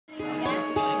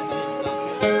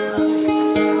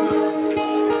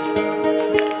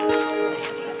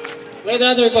Play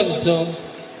another requested song.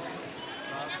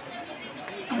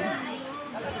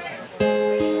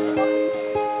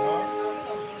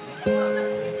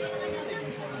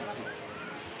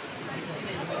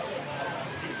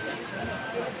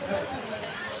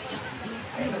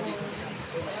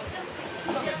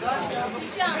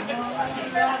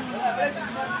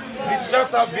 Bisa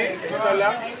sabi, isa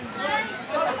lang.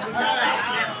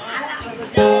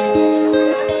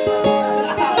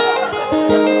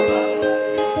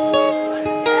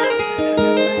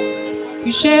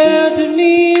 You sheltered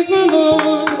me from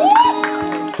harm,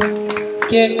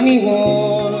 kept me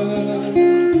warm,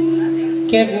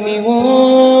 kept me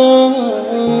warm.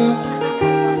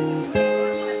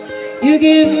 You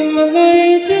gave my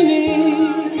light to me,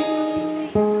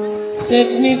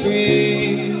 set me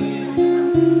free,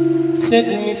 set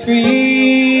me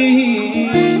free.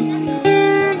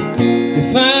 The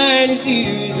finest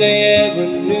years I ever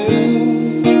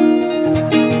knew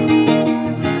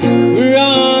were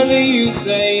all the use I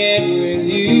had with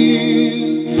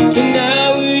you. And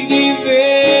I would give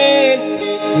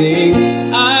anything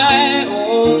I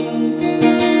own,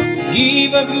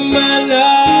 give up my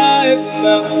life,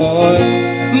 my heart,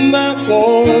 my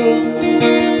home.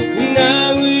 And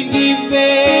I would give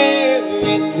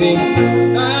everything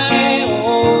I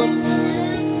own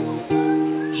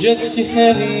just to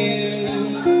have you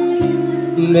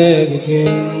back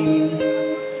again.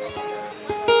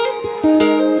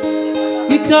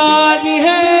 You taught me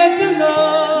how to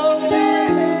love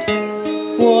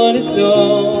what it's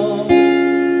all,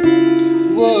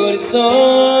 what it's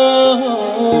all.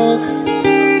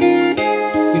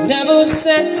 You never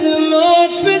said too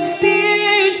much, but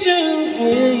still showed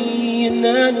me, and I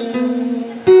knew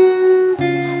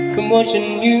from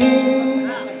watching you,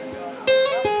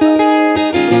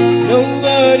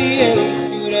 nobody else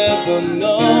could ever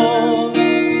know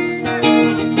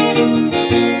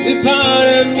the part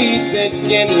of me that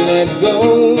can't let go.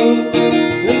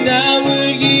 And I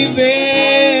would give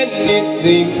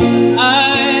anything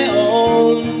I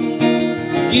own,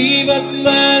 give up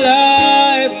my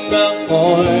life, my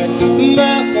heart,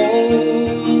 my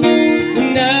home.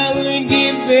 And I would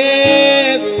give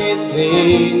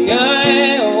everything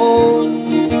I own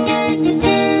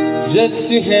just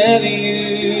to have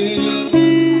you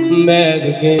back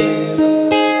again.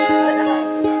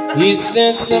 Is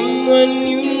there someone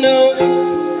you know,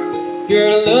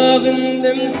 you're loving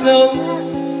them so,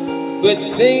 but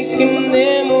taking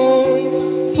them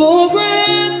all for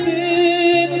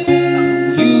granted?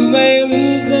 You may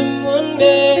lose them one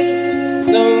day,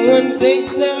 someone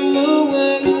takes them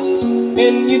away,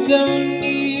 and you don't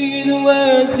need the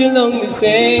words too long to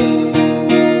say.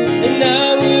 And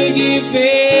I would give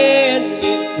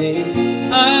anything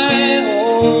I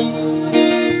own,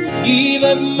 give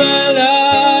up my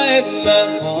life, my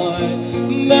heart,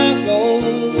 my home.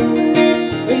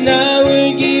 And I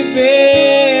would give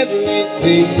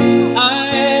everything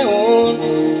I own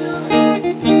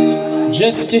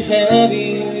just to have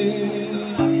you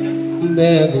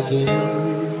back again,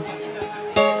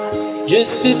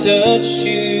 just to touch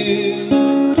you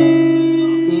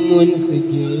once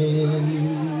again.